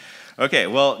Okay,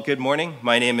 well, good morning.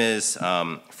 My name is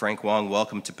Frank Wong.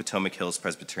 Welcome to Potomac Hills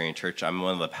Presbyterian Church. I'm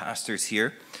one of the pastors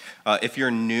here. If you're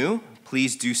new,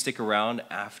 please do stick around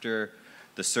after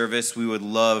the service. We would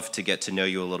love to get to know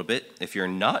you a little bit. If you're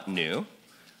not new,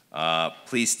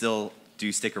 please still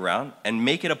do stick around and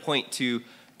make it a point to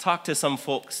talk to some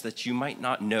folks that you might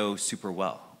not know super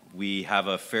well. We have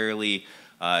a fairly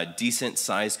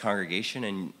decent-sized congregation,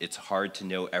 and it's hard to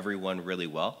know everyone really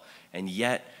well, and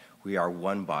yet we are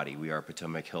one body. We are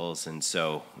Potomac Hills, and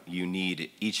so you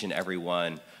need each and every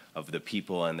one of the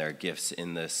people and their gifts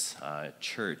in this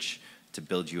church to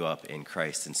build you up in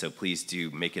Christ. And so please do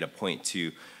make it a point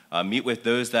to meet with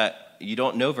those that you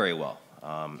don't know very well,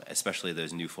 especially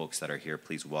those new folks that are here.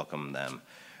 Please welcome them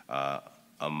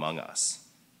among us.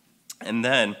 And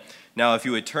then, now if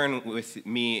you would turn with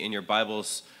me in your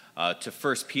Bibles to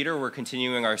 1 Peter. We're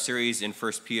continuing our series in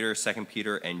 1 Peter, 2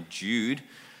 Peter, and Jude.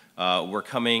 We're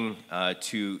coming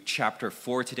to chapter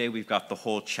 4 today. We've got the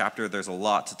whole chapter. There's a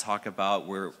lot to talk about.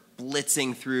 We're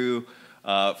blitzing through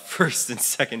 1st and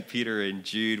 2nd Peter and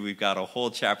Jude. We've got a whole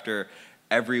chapter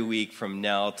every week from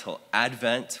now till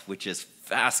Advent, which is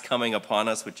fast coming upon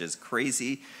us, which is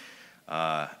crazy.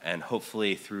 And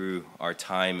hopefully through our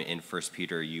time in 1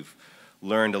 Peter, you've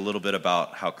learned a little bit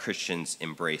about how Christians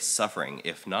embrace suffering.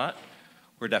 If not,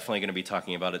 we're definitely going to be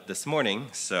talking about it this morning,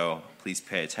 so please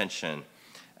pay attention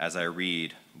as I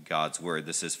read God's word.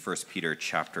 This is 1 Peter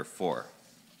chapter 4.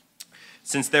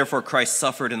 Since therefore Christ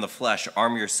suffered in the flesh,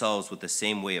 arm yourselves with the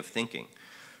same way of thinking.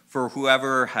 For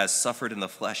whoever has suffered in the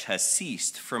flesh has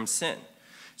ceased from sin,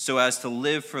 so as to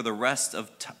live for the rest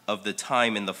of the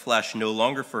time in the flesh, no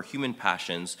longer for human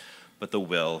passions, but the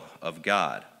will of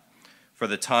God. For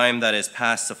the time that is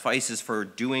past suffices for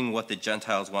doing what the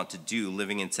Gentiles want to do,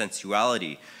 living in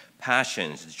sensuality,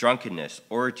 passions, drunkenness,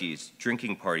 orgies,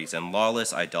 drinking parties, and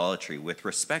lawless idolatry. With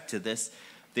respect to this,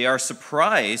 they are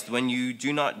surprised when you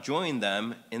do not join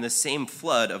them in the same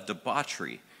flood of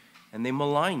debauchery, and they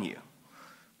malign you.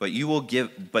 But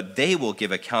they will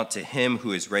give account to him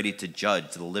who is ready to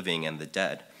judge the living and the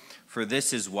dead. For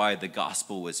this is why the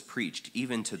gospel was preached,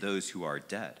 even to those who are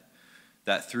dead,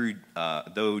 that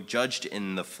though judged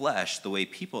in the flesh the way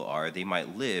people are, they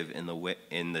might live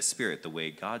in the spirit the way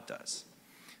God does.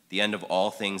 The end of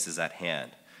all things is at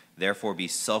hand. Therefore, be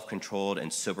self-controlled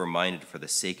and sober-minded for the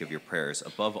sake of your prayers.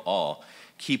 Above all,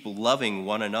 keep loving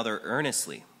one another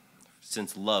earnestly,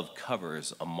 since love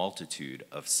covers a multitude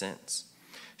of sins.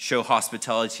 Show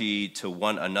hospitality to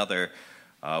one another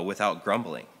without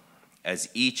grumbling. As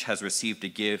each has received a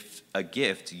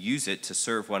gift, use it to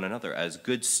serve one another as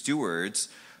good stewards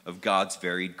of God's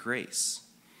varied grace.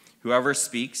 Whoever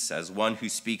speaks as one who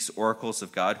speaks oracles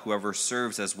of God, whoever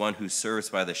serves as one who serves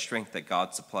by the strength that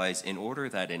God supplies, in order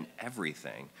that in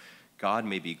everything God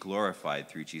may be glorified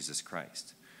through Jesus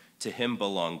Christ. To him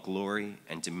belong glory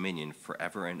and dominion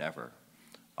forever and ever.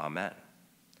 Amen.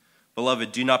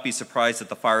 Beloved, do not be surprised at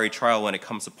the fiery trial when it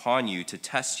comes upon you to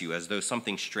test you as though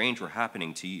something strange were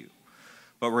happening to you.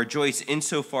 But rejoice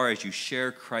insofar as you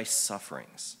share Christ's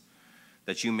sufferings,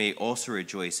 that you may also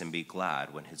rejoice and be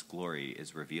glad when his glory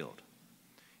is revealed.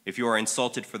 If you are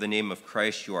insulted for the name of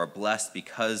Christ, you are blessed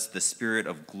because the Spirit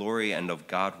of glory and of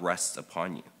God rests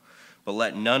upon you. But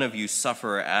let none of you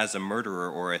suffer as a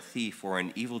murderer or a thief or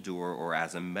an evildoer or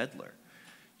as a meddler.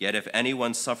 Yet if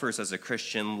anyone suffers as a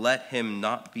Christian, let him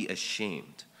not be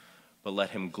ashamed, but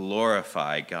let him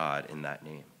glorify God in that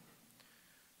name.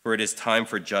 For it is time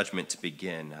for judgment to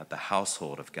begin at the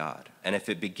household of God. And if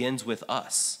it begins with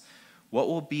us, what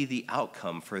will be the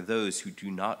outcome for those who do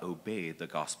not obey the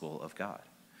gospel of God?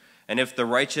 And if the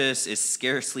righteous is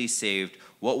scarcely saved,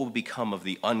 what will become of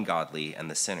the ungodly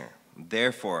and the sinner?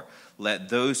 Therefore, let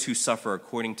those who suffer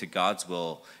according to God's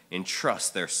will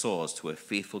entrust their souls to a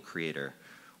faithful Creator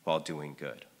while doing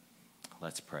good.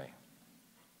 Let's pray.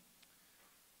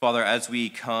 Father, as we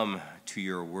come to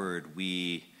your word,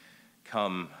 we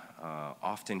come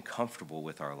often comfortable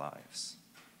with our lives,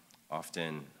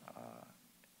 often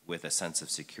with a sense of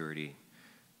security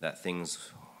that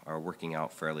things are working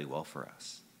out fairly well for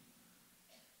us.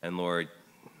 And Lord,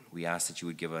 we ask that you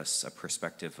would give us a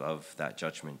perspective of that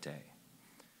judgment day,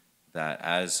 that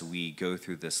as we go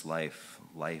through this life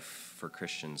for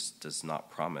Christians does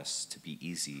not promise to be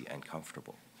easy and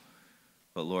comfortable.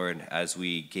 But Lord, as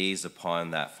we gaze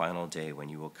upon that final day when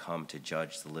you will come to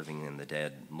judge the living and the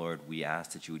dead, Lord, we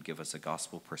ask that you would give us a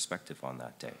gospel perspective on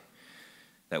that day,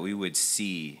 that we would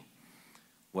see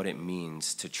what it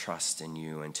means to trust in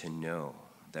you and to know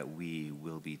that we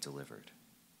will be delivered.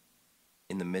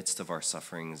 In the midst of our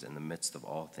sufferings, in the midst of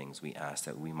all things, we ask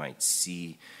that we might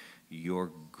see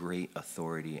your great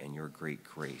authority and your great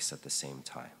grace at the same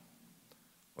time.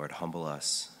 Lord, humble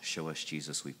us. Show us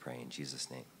Jesus, we pray in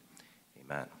Jesus' name.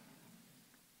 Amen.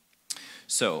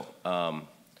 So, how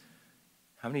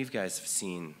many of you guys have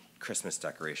seen Christmas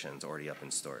decorations already up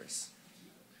in stores?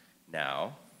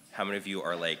 Now, how many of you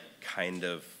are kind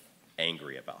of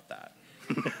angry about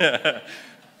that?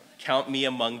 Count me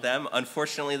among them.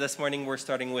 Unfortunately, this morning we're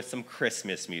starting with some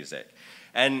Christmas music.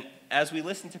 And as we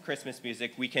listen to Christmas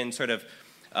music, we can sort of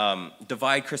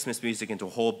divide Christmas music into a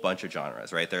whole bunch of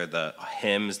genres, right? There are the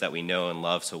hymns that we know and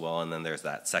love so well, and then there's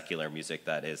that secular music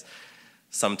that is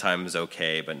sometimes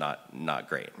okay, but not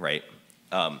great, right?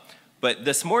 But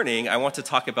this morning, I want to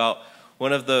talk about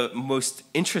one of the most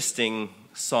interesting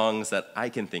songs that I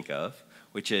can think of,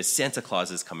 which is Santa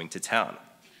Claus is Coming to Town.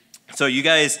 So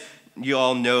you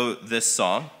all know this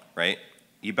song, right?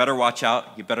 You better watch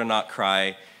out, you better not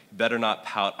cry, you better not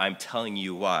pout, I'm telling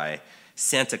you why.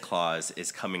 Santa Claus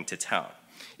is coming to town.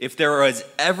 If there was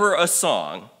ever a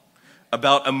song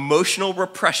about emotional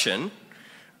repression,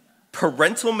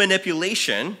 parental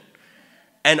manipulation,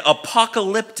 and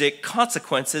apocalyptic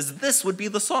consequences, this would be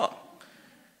the song,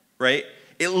 right?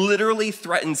 It literally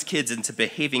threatens kids into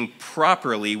behaving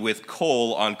properly with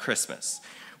coal on Christmas,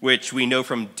 which we know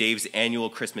from Dave's annual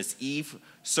Christmas Eve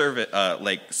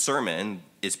sermon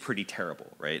is pretty terrible,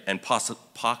 right? And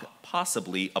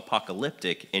possibly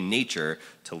apocalyptic in nature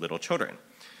to little children.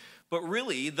 But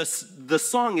really, the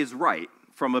song is right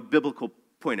from a biblical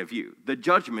point of view. The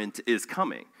judgment is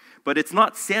coming, but it's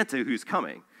not Santa who's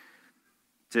coming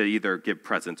to either give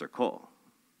presents or coal.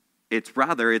 It's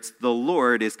the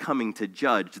Lord is coming to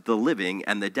judge the living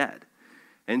and the dead.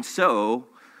 And so,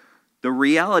 the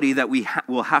reality that we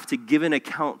will have to give an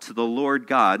account to the Lord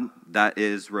God, that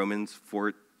is Romans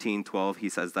 14:12, he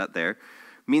says that there,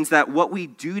 means that what we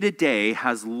do today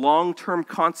has long-term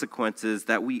consequences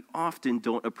that we often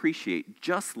don't appreciate,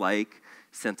 just like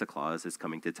Santa Claus is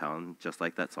coming to town, just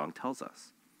like that song tells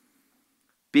us.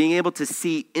 Being able to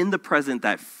see in the present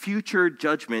that future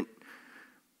judgment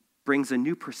brings a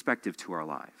new perspective to our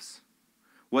lives.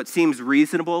 What seems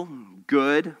reasonable,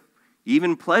 good,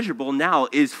 even pleasurable now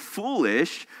is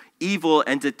foolish, evil,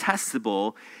 and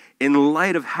detestable in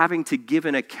light of having to give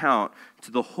an account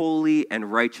to the holy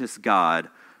and righteous God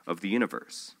of the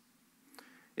universe.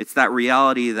 It's that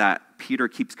reality that Peter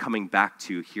keeps coming back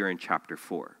to here in chapter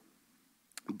 4.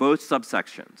 Both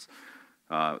subsections,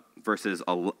 verses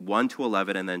 1 to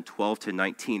 11 and then 12 to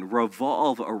 19,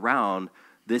 revolve around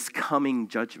this coming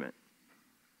judgment.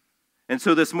 And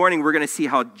so this morning, we're going to see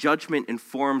how judgment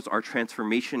informs our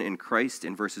transformation in Christ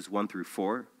in verses 1 through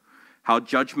 4, how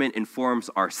judgment informs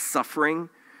our suffering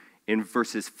in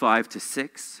verses 5 to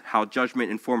 6, how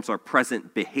judgment informs our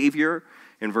present behavior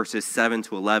in verses 7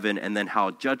 to 11, and then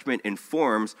how judgment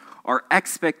informs our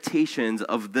expectations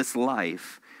of this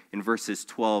life in verses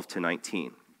 12 to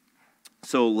 19.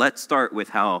 So let's start with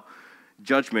how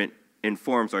judgment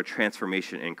informs our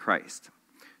transformation in Christ.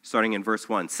 Starting in verse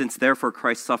 1, since therefore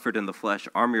Christ suffered in the flesh,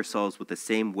 arm yourselves with the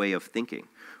same way of thinking.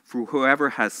 For whoever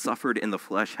has suffered in the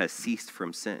flesh has ceased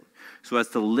from sin, so as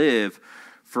to live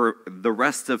for the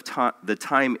rest of the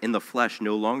time in the flesh,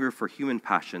 no longer for human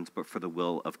passions, but for the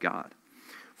will of God.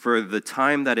 For the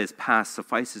time that is past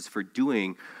suffices for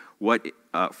doing what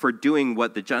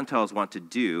the Gentiles want to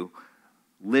do,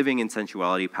 living in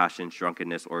sensuality, passions,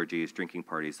 drunkenness, orgies, drinking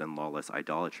parties, and lawless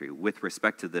idolatry. With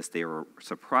respect to this, they are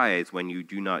surprised when you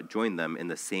do not join them in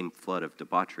the same flood of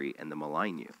debauchery and they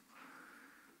malign you.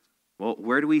 Well,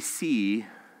 where do we see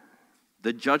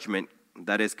the judgment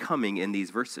that is coming in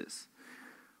these verses?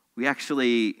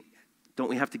 Don't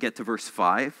we have to get to verse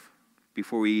 5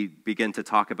 before we begin to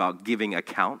talk about giving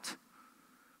account?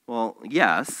 Well,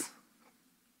 yes,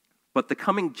 but the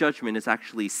coming judgment is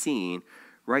actually seen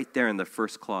right there in the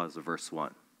first clause of verse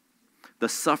 1. The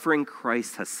suffering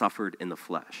Christ has suffered in the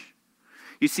flesh.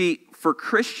 You see, for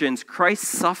Christians, Christ's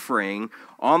suffering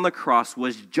on the cross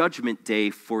was judgment day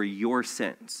for your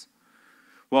sins.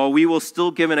 While we will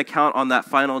still give an account on that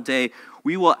final day,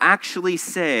 we will actually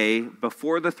say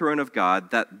before the throne of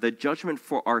God that the judgment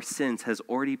for our sins has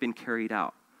already been carried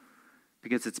out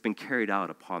because it's been carried out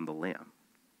upon the Lamb.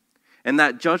 And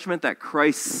that judgment that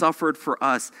Christ suffered for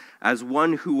us as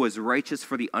one who was righteous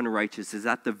for the unrighteous is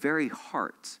at the very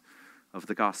heart of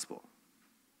the gospel.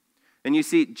 And you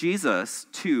see, Jesus,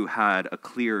 too, had a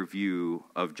clear view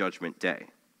of Judgment Day.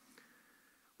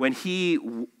 When he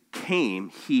came,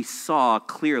 he saw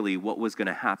clearly what was going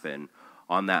to happen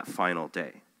on that final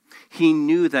day. He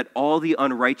knew that all the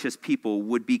unrighteous people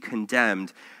would be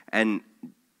condemned and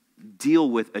deal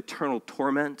with eternal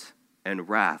torment and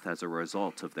wrath as a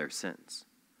result of their sins.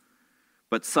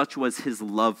 But such was his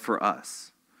love for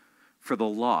us. for the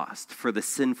lost, for the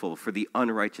sinful, for the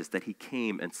unrighteous, that he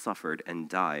came and suffered and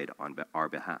died on our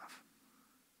behalf.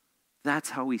 That's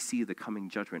how we see the coming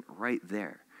judgment, right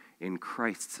there in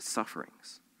Christ's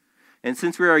sufferings. And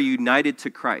since we are united to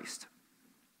Christ,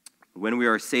 when we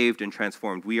are saved and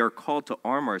transformed, we are called to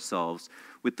arm ourselves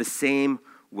with the same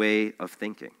way of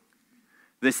thinking.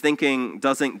 This thinking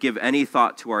doesn't give any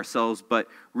thought to ourselves, but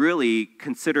really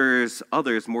considers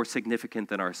others more significant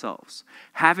than ourselves.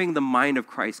 Having the mind of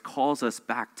Christ calls us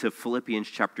back to Philippians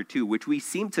chapter 2, which we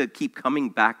seem to keep coming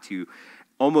back to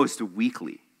almost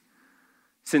weekly.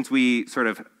 Since we sort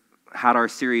of had our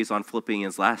series on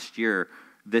Philippians last year,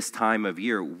 this time of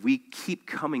year, we keep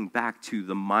coming back to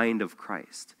the mind of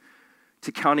Christ,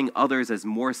 to counting others as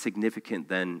more significant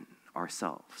than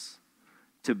ourselves,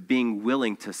 to being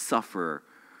willing to suffer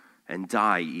and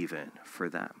die even for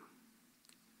them.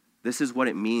 This is what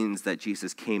it means that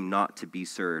Jesus came not to be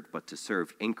served, but to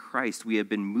serve. In Christ, we have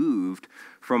been moved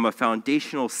from a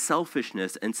foundational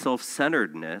selfishness and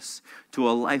self-centeredness to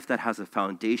a life that has a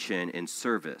foundation in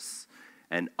service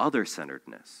and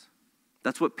other-centeredness.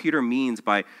 That's what Peter means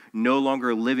by no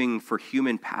longer living for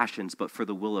human passions, but for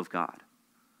the will of God.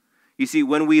 You see,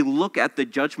 when we look at the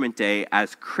judgment day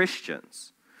as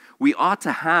Christians, we ought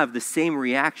to have the same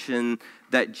reaction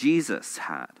that Jesus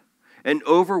had, an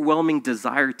overwhelming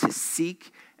desire to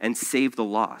seek and save the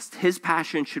lost. His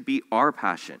passion should be our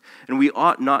passion, and we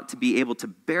ought not to be able to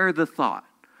bear the thought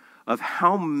of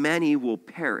how many will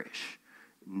perish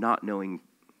not knowing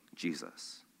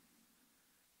Jesus.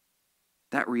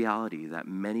 That reality that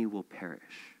many will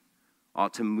perish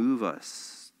ought to move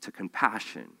us to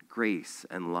compassion, grace,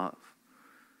 and love.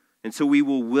 And so we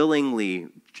will willingly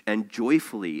and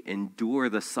joyfully endure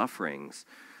the sufferings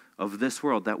of this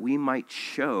world that we might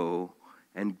show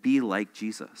and be like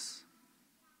Jesus.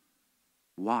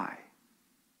 Why?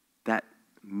 That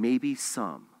maybe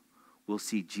some will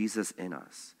see Jesus in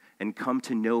us and come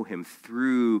to know him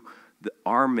through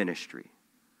our ministry,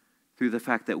 through the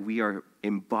fact that we are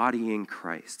embodying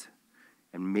Christ,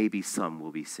 and maybe some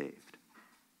will be saved.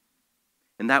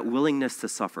 And that willingness to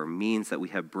suffer means that we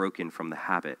have broken from the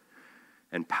habit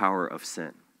and power of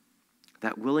sin.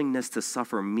 That willingness to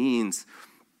suffer means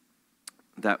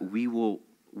that we will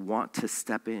want to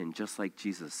step in just like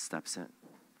Jesus steps in.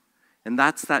 And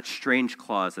that's that strange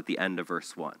clause at the end of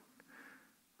verse 1,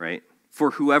 right?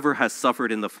 For whoever has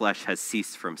suffered in the flesh has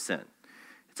ceased from sin.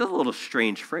 It's a little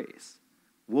strange phrase.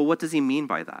 Well, what does he mean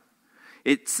by that?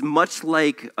 It's much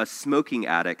like a smoking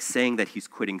addict saying that he's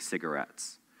quitting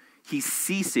cigarettes. He's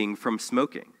ceasing from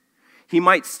smoking. He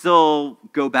might still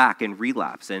go back and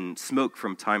relapse and smoke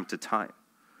from time to time.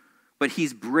 But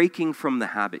he's breaking from the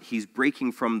habit. He's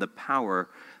breaking from the power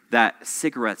that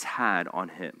cigarettes had on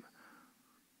him.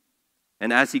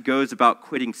 And as he goes about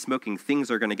quitting smoking, things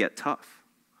are going to get tough.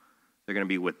 There are going to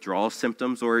be withdrawal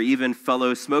symptoms or even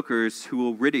fellow smokers who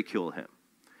will ridicule him.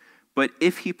 But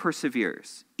if he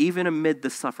perseveres, even amid the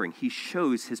suffering, he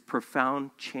shows his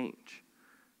profound change.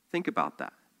 Think about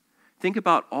that. Think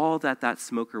about all that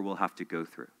smoker will have to go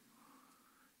through.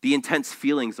 The intense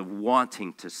feelings of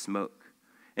wanting to smoke.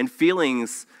 And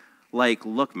feelings like,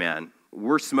 look, man,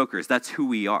 we're smokers. That's who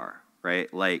we are,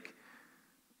 right? Like,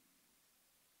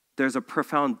 there's a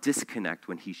profound disconnect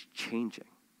when he's changing.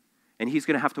 And he's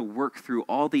going to have to work through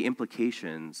all the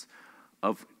implications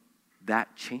of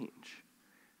that change.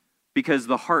 Because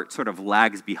the heart sort of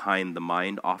lags behind the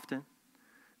mind often.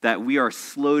 That we are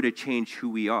slow to change who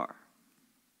we are.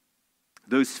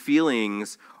 Those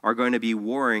feelings are going to be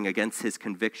warring against his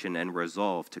conviction and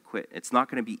resolve to quit. It's not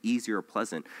going to be easy or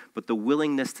pleasant, but the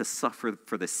willingness to suffer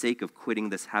for the sake of quitting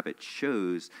this habit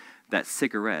shows that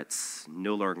cigarettes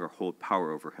no longer hold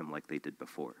power over him like they did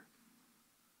before.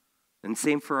 And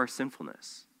same for our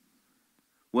sinfulness.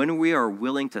 When we are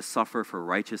willing to suffer for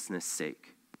righteousness'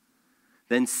 sake,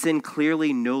 then sin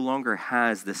clearly no longer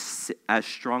has this as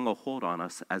strong a hold on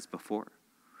us as before.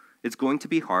 It's going to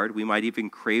be hard. We might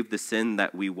even crave the sin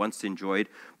that we once enjoyed,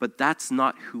 but that's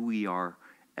not who we are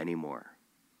anymore.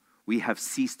 We have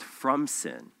ceased from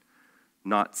sin,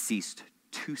 not ceased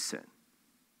to sin.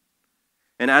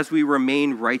 And as we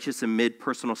remain righteous amid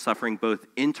personal suffering, both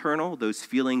internal, those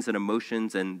feelings and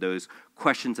emotions and those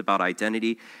questions about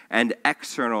identity, and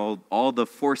external, all the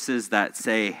forces that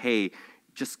say, hey,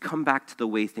 just come back to the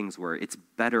way things were. It's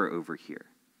better over here.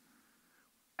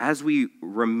 As we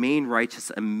remain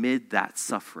righteous amid that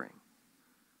suffering,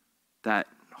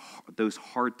 those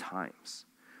hard times,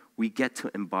 we get to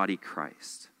embody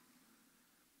Christ.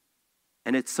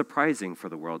 And it's surprising for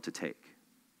the world to take.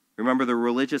 Remember, the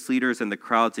religious leaders and the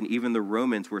crowds and even the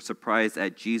Romans were surprised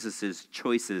at Jesus'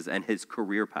 choices and his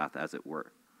career path, as it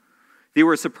were. They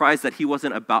were surprised that he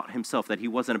wasn't about himself, that he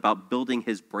wasn't about building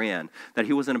his brand, that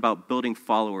he wasn't about building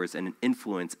followers and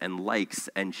influence and likes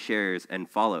and shares and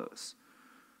follows,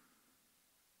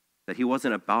 that he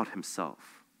wasn't about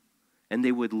himself. And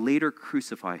they would later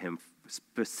crucify him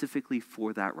specifically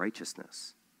for that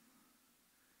righteousness.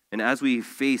 And as we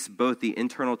face both the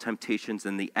internal temptations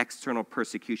and the external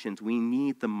persecutions, we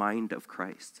need the mind of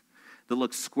Christ that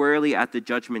looks squarely at the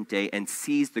judgment day and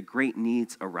sees the great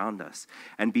needs around us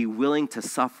and be willing to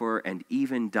suffer and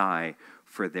even die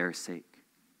for their sake.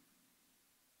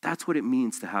 That's what it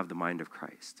means to have the mind of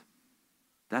Christ.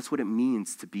 That's what it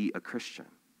means to be a Christian.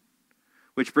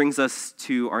 Which brings us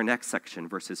to our next section,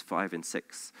 verses 5 and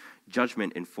 6.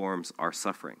 Judgment informs our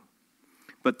suffering.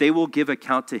 But they will give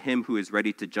account to him who is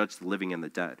ready to judge the living and the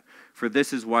dead. For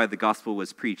this is why the gospel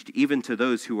was preached, even to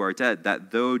those who are dead, that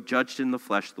though judged in the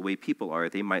flesh the way people are,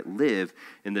 they might live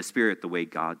in the spirit the way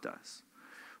God does.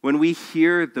 When we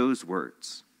hear those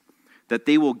words, that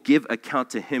they will give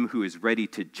account to him who is ready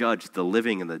to judge the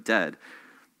living and the dead,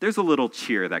 there's a little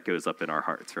cheer that goes up in our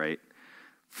hearts, right?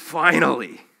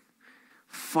 Finally,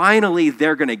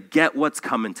 they're going to get what's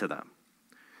coming to them.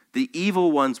 The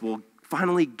evil ones will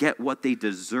finally get what they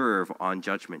deserve on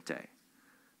Judgment Day,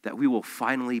 that we will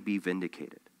finally be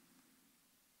vindicated.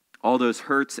 All those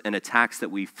hurts and attacks that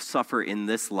we suffer in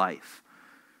this life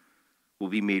will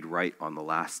be made right on the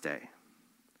last day.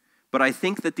 But I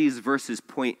think that these verses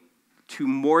point to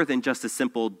more than just a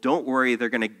simple, don't worry, they're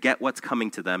going to get what's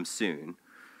coming to them soon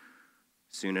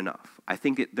enough. I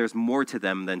think there's more to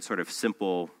them than sort of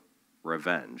simple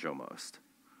revenge almost.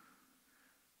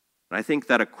 And I think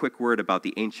that a quick word about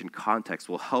the ancient context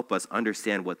will help us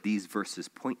understand what these verses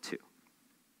point to.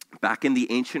 Back in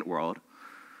the ancient world,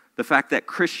 the fact that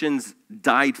Christians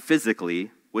died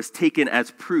physically was taken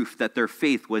as proof that their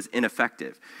faith was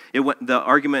ineffective. The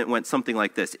argument went something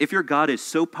like this: if your God is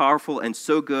so powerful and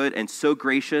so good and so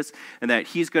gracious and that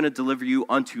he's going to deliver you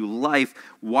unto life,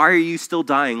 why are you still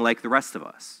dying like the rest of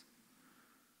us?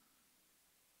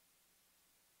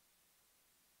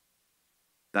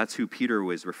 That's who Peter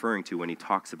was referring to when he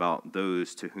talks about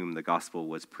those to whom the gospel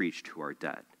was preached who are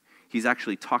dead. He's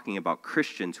actually talking about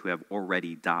Christians who have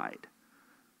already died.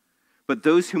 But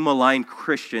those who malign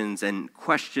Christians and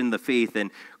question the faith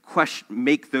and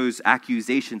make those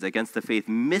accusations against the faith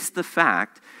miss the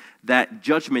fact that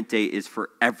Judgment Day is for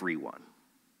everyone.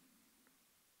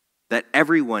 That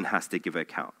everyone has to give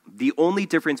account. The only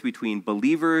difference between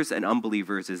believers and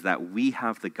unbelievers is that we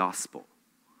have the gospel.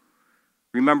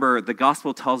 Remember, the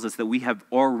gospel tells us that we have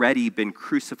already been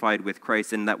crucified with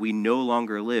Christ and that we no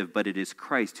longer live, but it is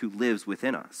Christ who lives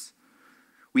within us.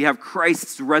 We have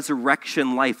Christ's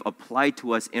resurrection life applied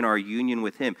to us in our union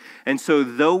with him. And so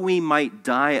though we might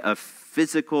die a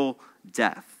physical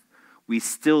death, we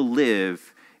still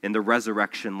live in the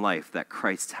resurrection life that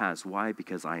Christ has. Why?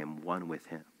 Because I am one with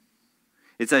him.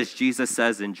 It's as Jesus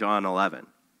says in John 11,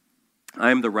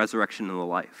 I am the resurrection and the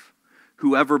life.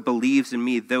 Whoever believes in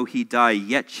me, though he die,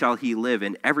 yet shall he live,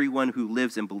 and everyone who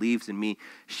lives and believes in me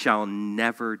shall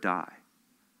never die.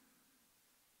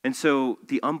 And so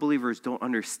the unbelievers don't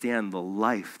understand the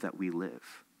life that we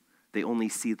live. They only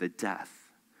see the death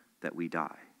that we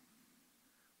die.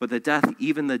 But the death,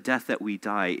 even the death that we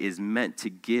die, is meant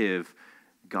to give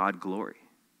God glory.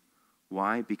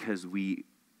 Why? Because we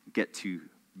get to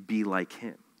be like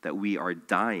him, that we are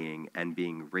dying and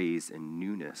being raised in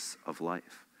newness of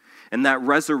life. And that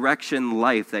resurrection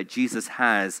life that Jesus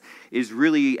has is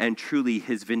really and truly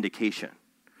his vindication.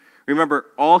 Remember,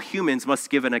 all humans must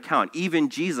give an account. Even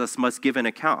Jesus must give an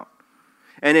account.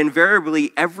 And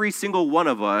invariably, every single one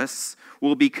of us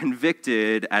will be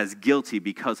convicted as guilty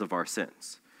because of our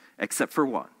sins, except for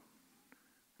one.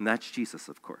 And that's Jesus,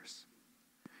 of course.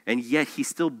 And yet he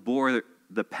still bore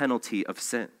the penalty of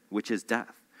sin, which is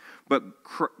death. But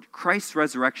Christ's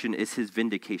resurrection is his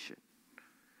vindication.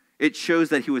 It shows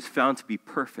that he was found to be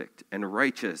perfect and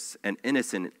righteous and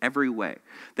innocent in every way,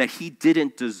 that he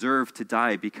didn't deserve to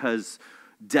die because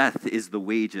death is the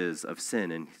wages of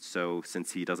sin, and so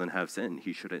since he doesn't have sin,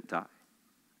 he shouldn't die.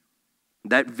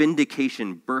 That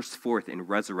vindication bursts forth in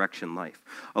resurrection life,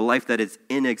 a life that is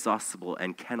inexhaustible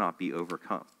and cannot be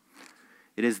overcome.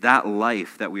 It is that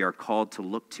life that we are called to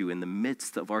look to in the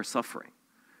midst of our suffering.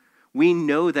 We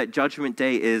know that Judgment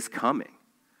Day is coming.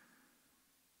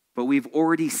 But we've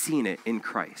already seen it in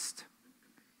Christ.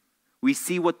 We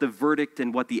see what the verdict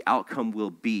and what the outcome will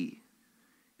be.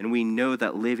 And we know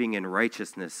that living in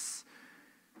righteousness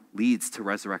leads to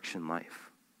resurrection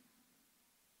life.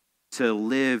 To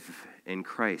live in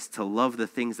Christ, to love the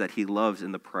things that he loves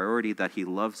and the priority that he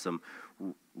loves them,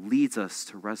 leads us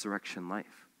to resurrection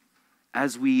life.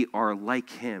 As we are like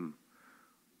him,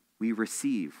 we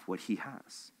receive what he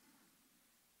has.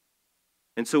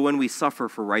 And so when we suffer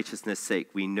for righteousness' sake,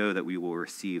 we know that we will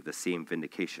receive the same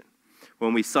vindication.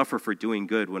 When we suffer for doing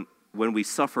good, when we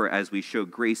suffer as we show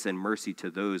grace and mercy to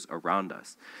those around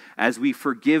us, as we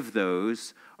forgive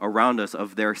those around us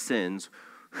of their sins,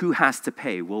 who has to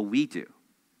pay? Well, we do.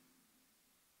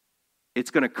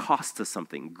 It's going to cost us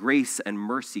something. Grace and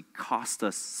mercy cost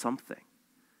us something.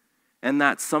 And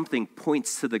that something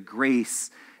points to the grace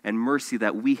and mercy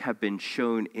that we have been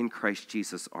shown in Christ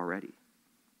Jesus already.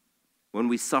 When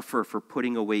we suffer for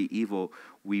putting away evil,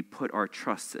 we put our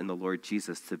trust in the Lord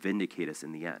Jesus to vindicate us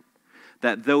in the end.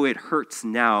 That though it hurts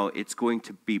now, it's going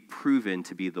to be proven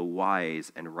to be the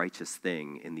wise and righteous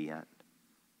thing in the end.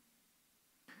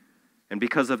 And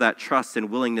because of that trust and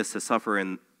willingness to suffer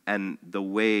and the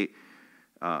way,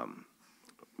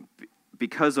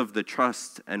 because of the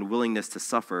trust and willingness to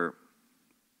suffer,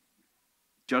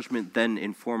 judgment then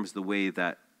informs the way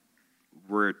that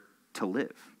we're to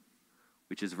live,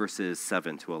 which is verses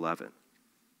 7 to 11.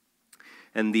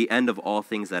 And the end of all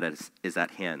things that is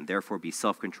at hand. Therefore, be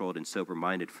self-controlled and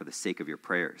sober-minded for the sake of your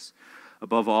prayers.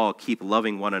 Above all, keep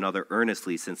loving one another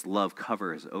earnestly, since love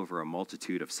covers over a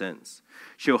multitude of sins.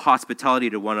 Show hospitality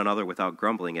to one another without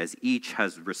grumbling. As each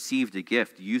has received a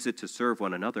gift, use it to serve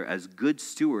one another as good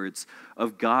stewards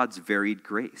of God's varied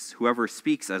grace. Whoever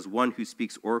speaks as one who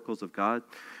speaks oracles of God,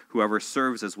 whoever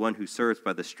serves as one who serves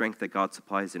by the strength that God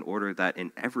supplies, in order that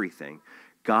in everything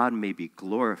God may be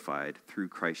glorified through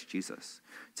Christ Jesus.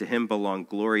 To him belong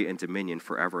glory and dominion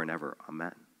forever and ever.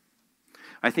 Amen.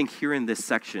 I think here in this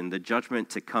section, the judgment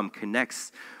to come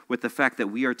connects with the fact that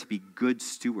we are to be good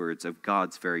stewards of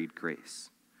God's varied grace.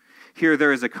 Here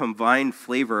there is a combined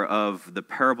flavor of the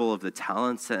parable of the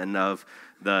talents and of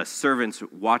the servants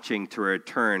watching to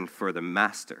return for the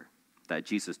master that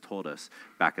Jesus told us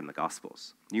back in the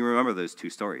Gospels. You remember those two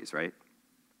stories, right?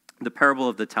 The parable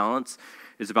of the talents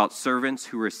is about servants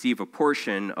who receive a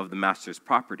portion of the master's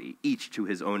property, each to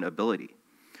his own ability.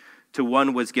 To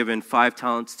one was given 5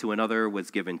 talents, to another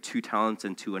was given 2 talents,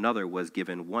 and to another was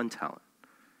given 1 talent.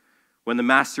 When the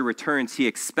master returns, he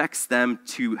expects them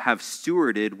to have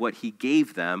stewarded what he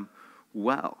gave them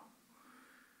well.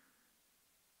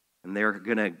 And they're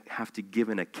going to have to give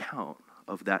an account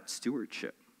of that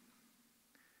stewardship.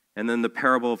 And then the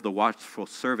parable of the watchful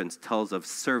servants tells of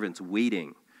servants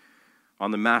waiting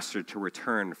on the master to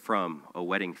return from a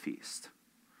wedding feast.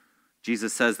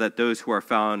 Jesus says that those who are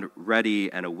found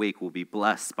ready and awake will be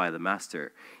blessed by the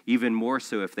master, even more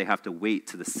so if they have to wait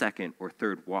to the 2nd or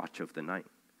 3rd watch of the night.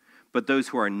 But those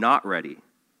who are not ready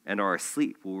and are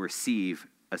asleep will receive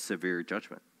a severe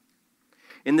judgment.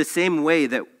 In the same way,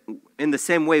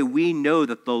 we know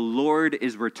that the Lord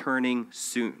is returning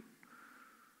soon.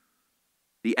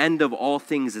 The end of all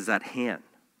things is at hand.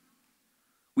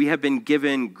 We have been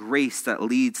given grace that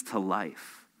leads to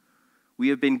life. We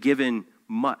have been given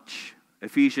much.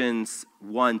 Ephesians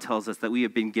 1 tells us that we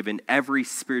have been given every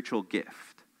spiritual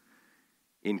gift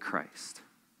in Christ.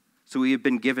 So we have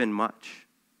been given much.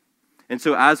 And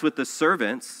so as with the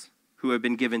servants who have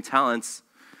been given talents,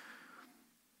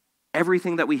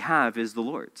 everything that we have is the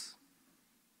Lord's.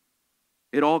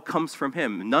 It all comes from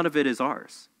him. None of it is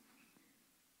ours.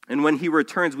 And when he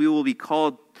returns, we will be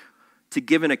called to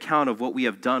give an account of what we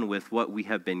have done with what we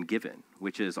have been given,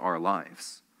 which is our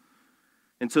lives.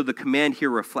 And so the command here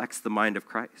reflects the mind of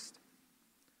Christ.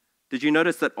 Did you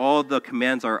notice that all the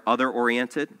commands are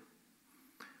other-oriented,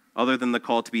 other than the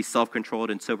call to be self-controlled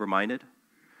and sober-minded?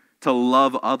 To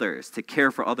love others, to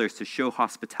care for others, to show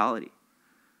hospitality.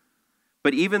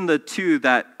 But even the two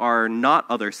that are not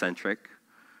other-centric,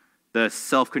 the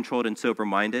self-controlled and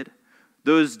sober-minded,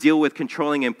 those deal with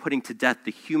controlling and putting to death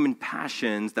the human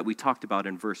passions that we talked about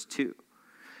in verse 2.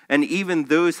 And even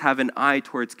those have an eye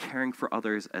towards caring for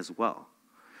others as well.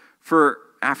 For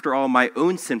after all, my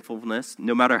own sinfulness,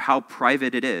 no matter how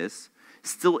private it is,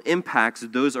 still impacts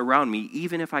those around me,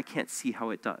 even if I can't see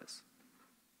how it does.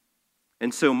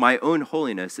 And so my own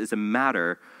holiness is a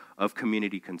matter of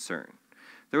community concern.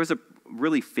 There was a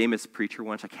really famous preacher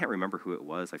once, I can't remember who it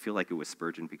was. I feel like it was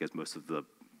Spurgeon because most of the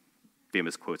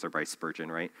famous quotes are by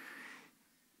Spurgeon, right?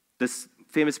 This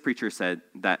famous preacher said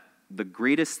that the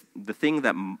thing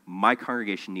that my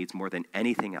congregation needs more than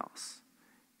anything else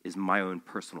is my own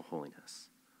personal holiness.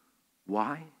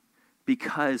 Why?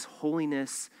 Because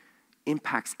holiness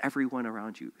impacts everyone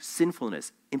around you.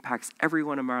 Sinfulness impacts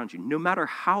everyone around you, no matter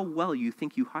how well you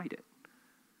think you hide it,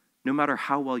 no matter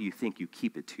how well you think you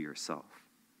keep it to yourself.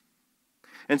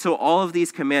 And so all of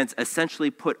these commands essentially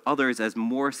put others as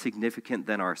more significant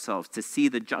than ourselves, to see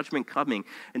the judgment coming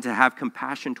and to have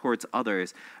compassion towards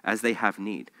others as they have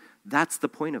need. That's the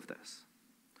point of this.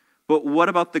 But what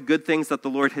about the good things that the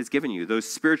Lord has given you? Those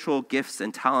spiritual gifts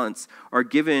and talents are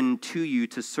given to you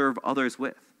to serve others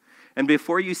with. And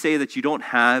before you say that you don't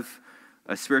have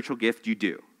a spiritual gift, you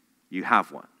do. You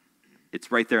have one.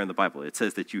 It's right there in the Bible. It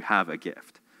says that you have a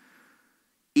gift.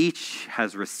 Each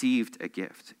has received a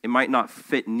gift. It might not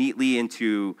fit neatly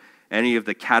into any of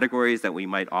the categories that we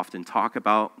might often talk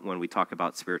about when we talk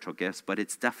about spiritual gifts, but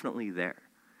it's definitely there.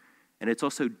 And it's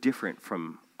also different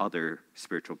from other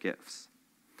spiritual gifts.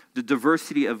 The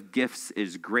diversity of gifts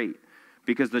is great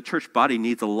because the church body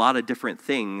needs a lot of different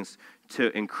things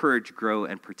to encourage, grow,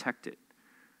 and protect it.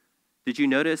 Did you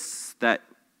notice that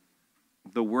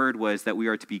the word was that we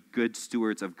are to be good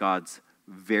stewards of God's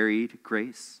varied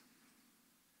grace?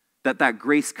 That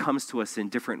grace comes to us in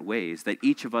different ways, that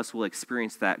each of us will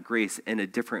experience that grace in a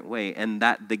different way, and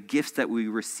that the gifts that we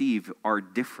receive are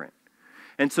different.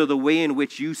 And so the way in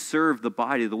which you serve the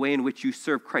body, the way in which you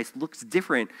serve Christ looks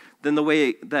different than the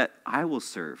way that I will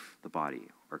serve the body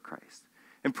or Christ.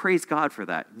 And praise God for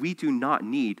that. We do not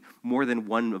need more than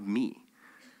one of me.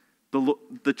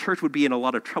 The church would be in a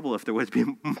lot of trouble if there was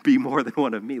be more than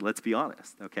one of me, let's be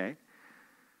honest, okay?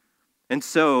 And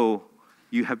so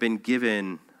you have been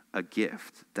given a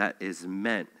gift that is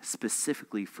meant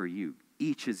specifically for you.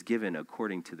 Each is given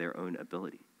according to their own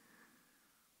ability.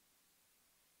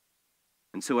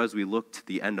 And so as we look to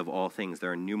the end of all things,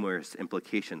 there are numerous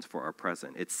implications for our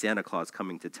present. It's Santa Claus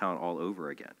coming to town all over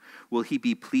again. Will he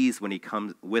be pleased when he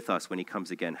comes with us when he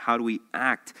comes again? How do we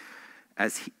act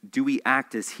do we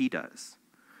act as he does?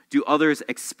 Do others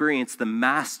experience the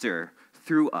master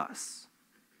through us?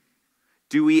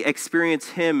 Do we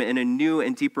experience him in a new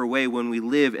and deeper way when we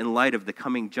live in light of the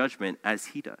coming judgment as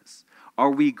he does?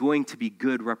 Are we going to be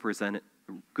good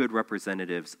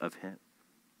representatives of him?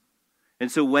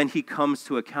 And so when he comes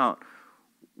to account,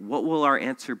 what will our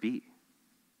answer be?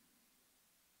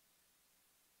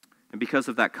 And because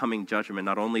of that coming judgment,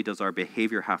 not only does our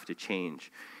behavior have to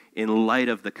change in light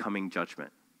of the coming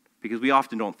judgment, because we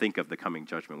often don't think of the coming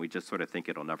judgment. We just sort of think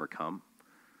it'll never come.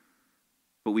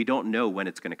 But we don't know when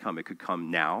it's going to come. It could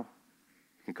come now.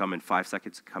 It can come in 5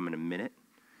 seconds. It can come in a minute.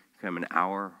 It can come in an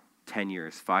hour, 10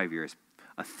 years, 5 years,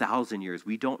 1,000 years.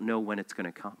 We don't know when it's going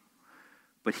to come.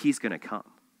 But he's going to come.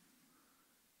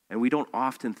 And we don't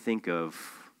often think of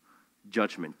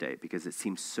Judgment Day because it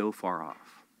seems so far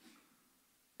off.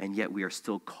 And yet we are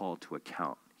still called to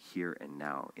account here and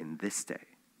now in this day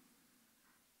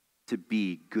to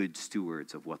be good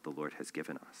stewards of what the Lord has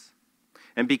given us.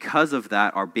 And because of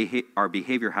that, our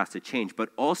behavior has to change, but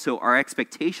also our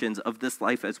expectations of this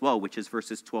life as well, which is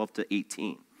verses 12 to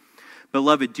 18.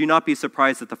 Beloved, do not be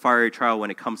surprised at the fiery trial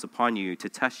when it comes upon you to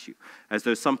test you, as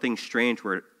though something strange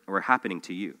were happening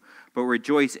to you. But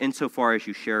rejoice insofar as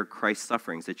you share Christ's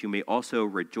sufferings, that you may also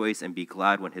rejoice and be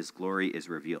glad when his glory is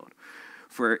revealed.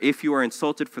 For if you are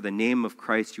insulted for the name of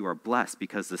Christ, you are blessed,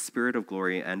 because the Spirit of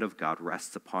glory and of God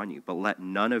rests upon you. But let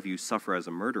none of you suffer as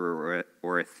a murderer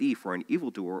or a thief or an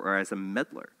evildoer or as a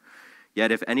meddler.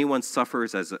 Yet if anyone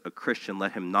suffers as a Christian,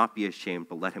 let him not be ashamed,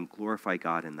 but let him glorify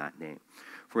God in that name.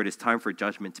 For it is time for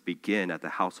judgment to begin at the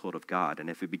household of God. And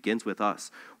if it begins with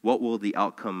us, what will the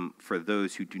outcome for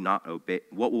those who do not obey?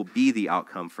 What will be the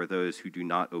outcome for those who do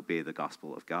not obey the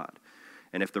gospel of God?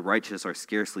 And if the righteous are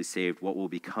scarcely saved, what will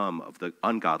become of the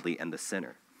ungodly and the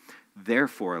sinner?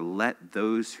 Therefore, let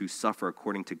those who suffer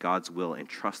according to God's will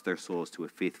entrust their souls to a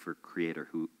faithful Creator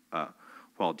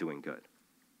while doing good.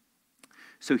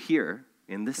 So here,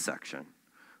 in this section,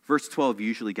 verse 12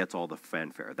 usually gets all the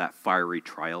fanfare, that fiery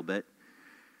trial bit.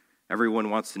 Everyone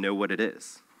wants to know what it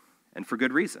is, and for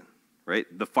good reason, right?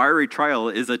 The fiery trial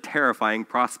is a terrifying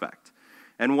prospect,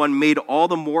 and one made all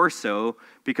the more so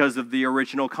because of the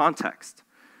original context.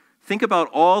 Think about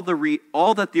all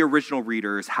that the original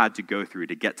readers had to go through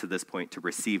to get to this point to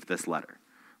receive this letter,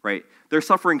 right? They're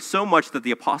suffering so much that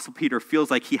the Apostle Peter feels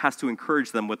like he has to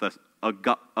encourage them with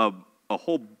a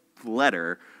whole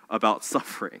letter about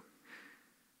suffering.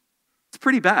 It's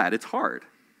pretty bad. It's hard.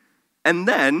 And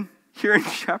then, here in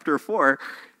chapter 4,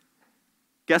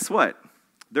 guess what?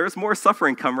 There's more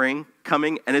suffering coming,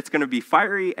 and it's going to be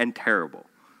fiery and terrible.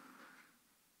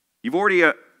 You've already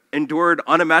endured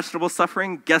unimaginable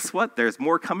suffering. Guess what? There's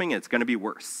more coming, and it's going to be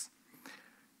worse.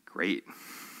 Great.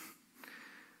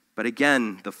 But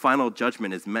again, the final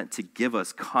judgment is meant to give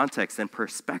us context and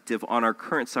perspective on our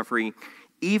current suffering,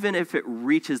 even if it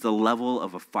reaches the level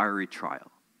of a fiery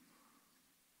trial.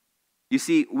 You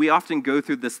see, we often go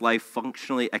through this life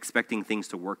functionally expecting things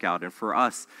to work out, and for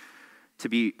us to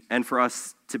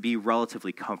be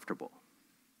relatively comfortable.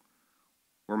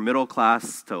 We're middle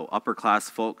class to upper class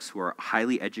folks who are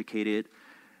highly educated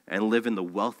and live in the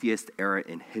wealthiest era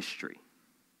in history.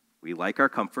 We like our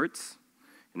comforts,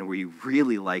 and we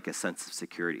really like a sense of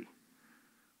security,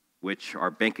 which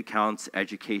our bank accounts,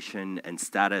 education, and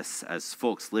status as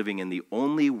folks living in the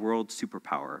only world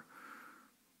superpower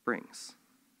brings.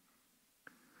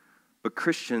 But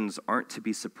Christians aren't to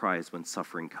be surprised when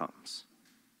suffering comes.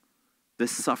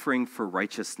 This suffering for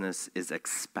righteousness is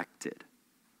expected.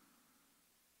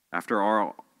 After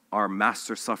all, our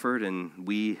master suffered, and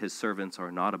we, his servants,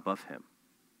 are not above him.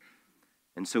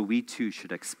 And so we too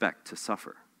should expect to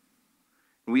suffer.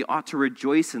 And we ought to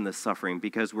rejoice in this suffering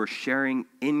because we're sharing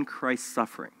in Christ's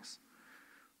sufferings.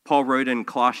 Paul wrote in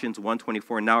Colossians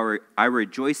 1:24, "Now I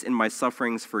rejoice in my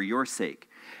sufferings for your sake,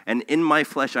 and in my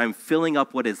flesh I'm filling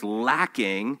up what is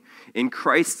lacking in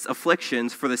Christ's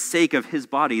afflictions for the sake of his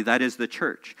body, that is the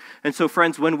church." And so,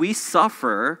 friends, when we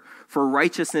suffer for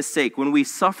righteousness' sake, when we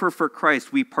suffer for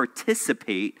Christ, we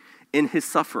participate in his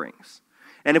sufferings.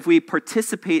 And if we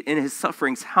participate in his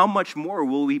sufferings, how much more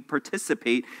will we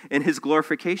participate in his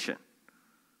glorification?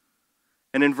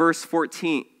 And in verse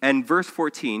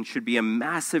 14 should be a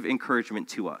massive encouragement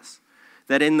to us,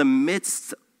 that in the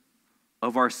midst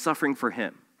of our suffering for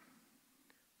him,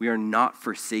 we are not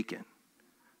forsaken,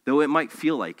 though it might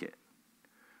feel like it.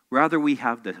 Rather, we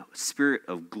have the Spirit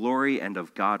of glory and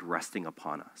of God resting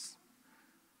upon us.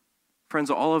 Friends,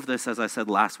 all of this, as I said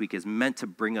last week, is meant to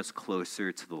bring us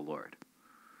closer to the Lord.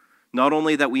 Not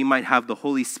only that we might have the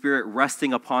Holy Spirit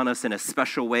resting upon us in a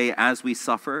special way as we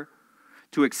suffer,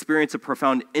 to experience a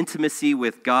profound intimacy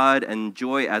with God and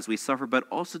joy as we suffer, but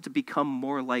also to become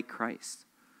more like Christ.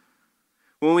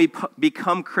 When we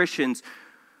become Christians,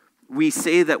 we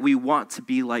say that we want to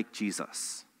be like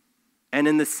Jesus. And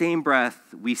in the same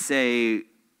breath, we say,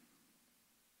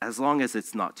 as long as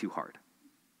it's not too hard.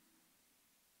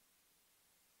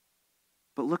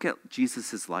 But look at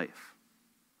Jesus' life.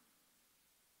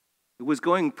 It was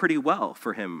going pretty well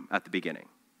for him at the beginning.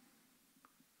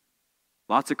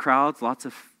 Lots of crowds, lots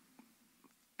of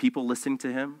people listening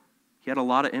to him. He had a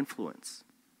lot of influence.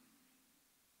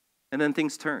 And then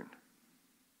things turned,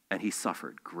 and he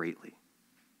suffered greatly.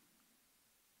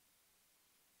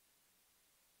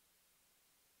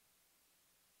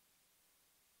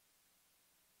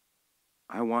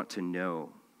 I want to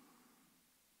know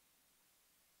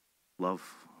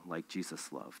love like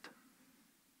Jesus loved.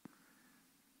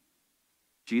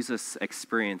 Jesus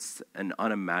experienced an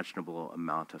unimaginable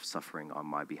amount of suffering on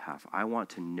my behalf. I want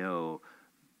to know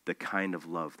the kind of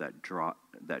love that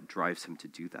drives him to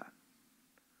do that.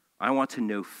 I want to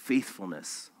know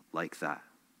faithfulness like that.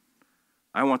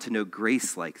 I want to know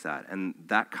grace like that. And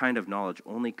that kind of knowledge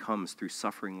only comes through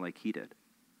suffering like he did.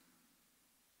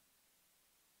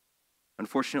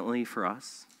 Unfortunately for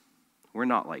us, we're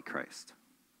not like Christ.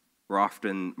 We're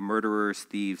often murderers,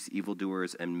 thieves,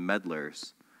 evildoers, and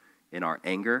meddlers in our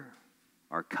anger,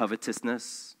 our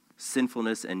covetousness,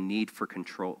 sinfulness, and need for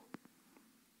control.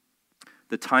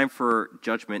 The time for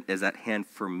judgment is at hand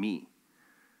for me,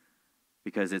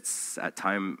 because it's at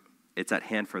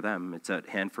hand for them. It's at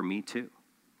hand for me too.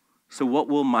 So what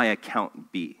will my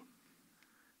account be?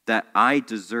 That I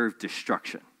deserve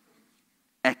destruction,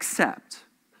 except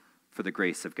for the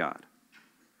grace of God.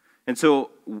 And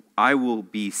so I will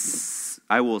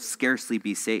scarcely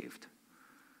be saved.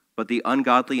 But the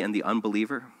ungodly and the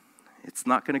unbeliever, it's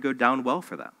not going to go down well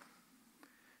for them.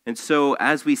 And so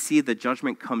as we see the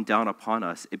judgment come down upon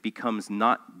us, it becomes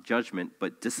not judgment,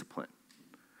 but discipline.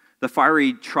 The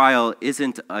fiery trial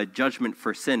isn't a judgment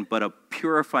for sin, but a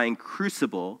purifying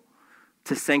crucible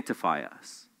to sanctify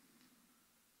us.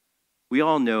 We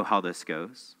all know how this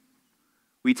goes.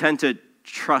 We tend to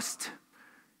trust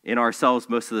in ourselves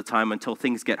most of the time until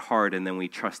things get hard, and then we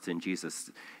trust in Jesus.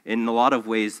 In a lot of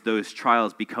ways, those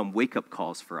trials become wake-up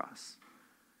calls for us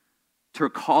to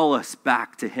call us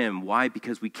back to him. Why?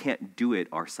 Because we can't do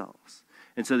it ourselves.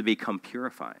 And so they become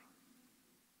purifying.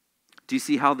 Do you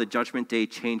see how the judgment day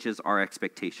changes our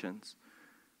expectations?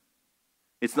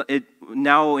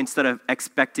 Now, instead of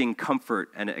expecting comfort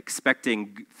and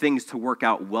expecting things to work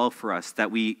out well for us, that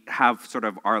we have sort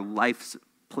of our life's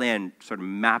plan sort of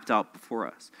mapped out before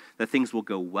us, that things will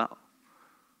go well.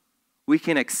 We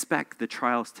can expect the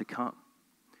trials to come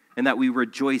and that we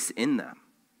rejoice in them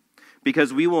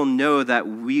because we will know that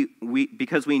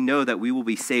because we know that we will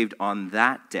be saved on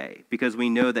that day, because we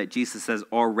know that Jesus has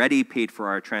already paid for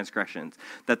our transgressions,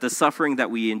 that the suffering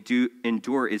that we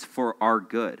endure is for our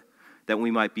good, that we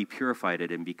might be purified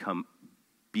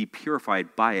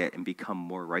by it and become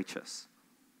more righteous.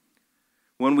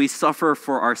 When we suffer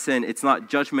for our sin, it's not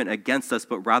judgment against us,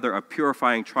 but rather a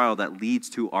purifying trial that leads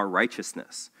to our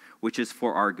righteousness, which is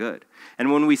for our good.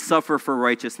 And when we suffer for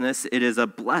righteousness, it is a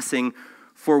blessing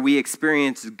for we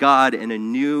experience God in a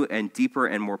new and deeper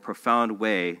and more profound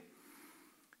way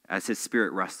as his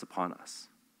Spirit rests upon us.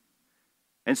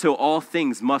 And so all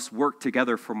things must work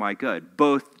together for my good,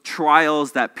 both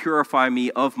trials that purify me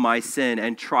of my sin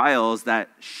and trials that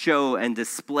show and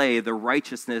display the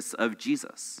righteousness of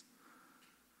Jesus.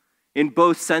 In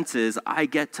both senses, I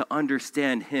get to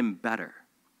understand him better.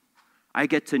 I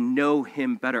get to know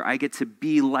him better. I get to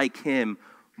be like him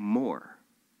more.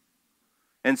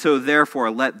 And so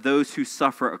therefore, let those who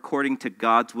suffer according to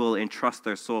God's will entrust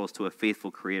their souls to a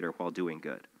faithful Creator while doing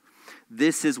good.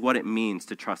 This is what it means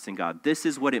to trust in God. This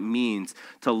is what it means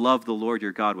to love the Lord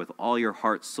your God with all your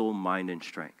heart, soul, mind, and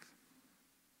strength.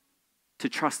 To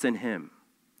trust in him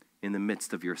in the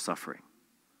midst of your suffering.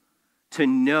 To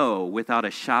know without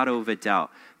a shadow of a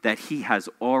doubt that he has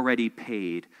already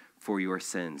paid for your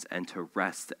sins, and to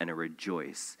rest and to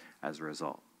rejoice as a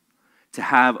result. To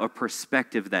have a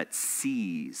perspective that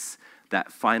sees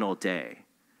that final day,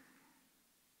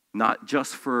 not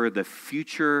just for the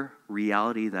future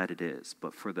reality that it is,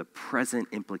 but for the present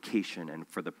implication and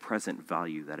for the present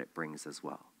value that it brings as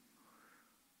well.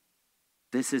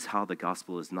 This is how the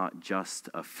gospel is not just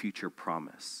a future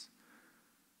promise,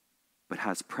 but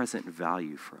has present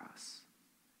value for us.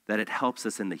 That it helps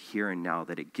us in the here and now,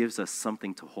 that it gives us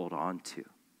something to hold on to.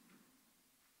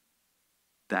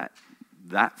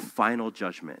 That final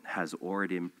judgment has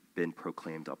already been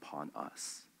proclaimed upon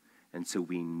us. And so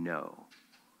we know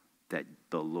that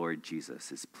the Lord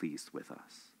Jesus is pleased with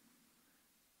us.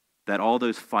 That all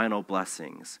those final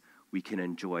blessings we can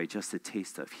enjoy just a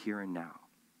taste of here and now.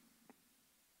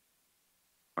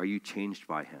 Are you changed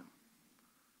by him?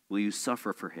 Will you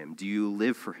suffer for him? Do you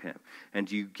live for him? And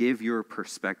do you give your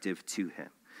perspective to him?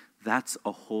 That's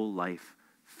a whole life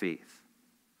faith.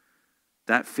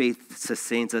 That faith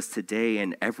sustains us today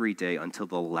and every day until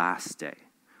the last day,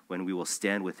 when we will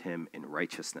stand with him in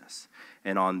righteousness.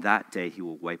 And on that day, he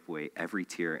will wipe away every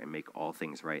tear and make all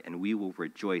things right. And we will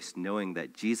rejoice knowing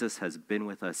that Jesus has been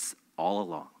with us all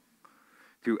along,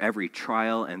 through every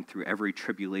trial and through every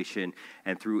tribulation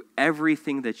and through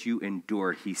everything that you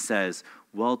endure. He says,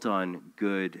 well done,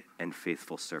 good and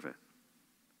faithful servant.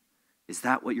 Is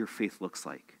that what your faith looks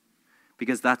like?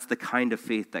 Because that's the kind of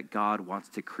faith that God wants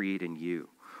to create in you.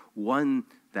 One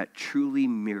that truly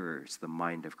mirrors the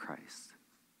mind of Christ.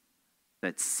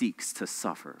 That seeks to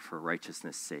suffer for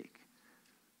righteousness' sake,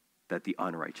 that the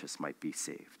unrighteous might be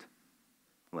saved.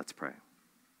 Let's pray.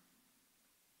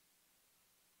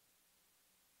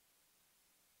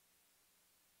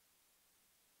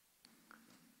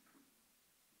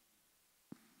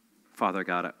 Father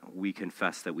God, we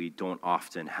confess that we don't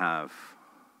often have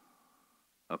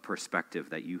a perspective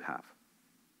that you have.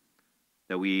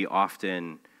 That we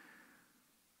often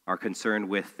are concerned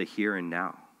with the here and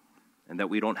now. And that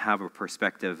we don't have a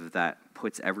perspective that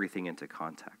puts everything into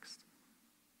context.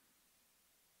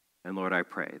 And Lord, I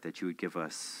pray that you would give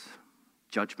us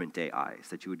judgment day eyes,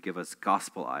 that you would give us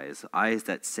gospel eyes, eyes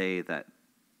that say that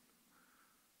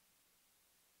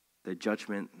the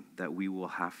judgment that we will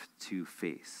have to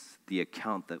face, the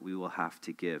account that we will have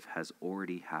to give has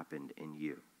already happened in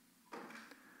you.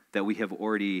 That we have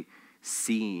already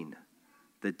seen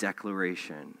the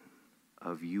declaration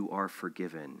of you are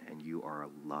forgiven and you are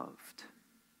loved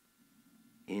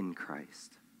in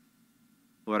Christ.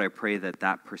 Lord, I pray that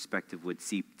that perspective would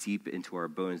seep deep into our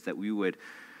bones, that we would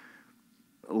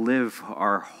live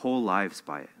our whole lives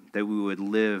by it, that we would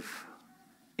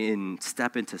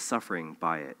step into suffering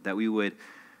by it, that we would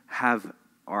have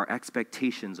our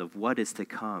expectations of what is to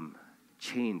come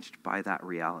changed by that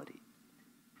reality,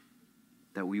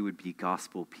 that we would be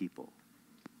gospel people,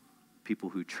 people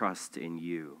who trust in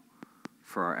you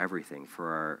for our everything,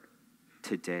 for our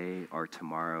today, our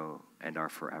tomorrow, and our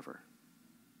forever.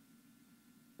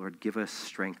 Lord, give us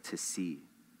strength to see.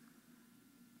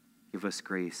 Give us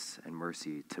grace and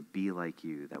mercy to be like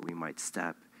you, that we might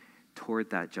step toward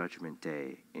that judgment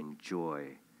day in joy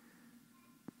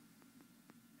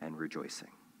and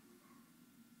rejoicing.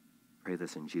 Pray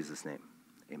this in Jesus' name.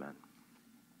 Amen.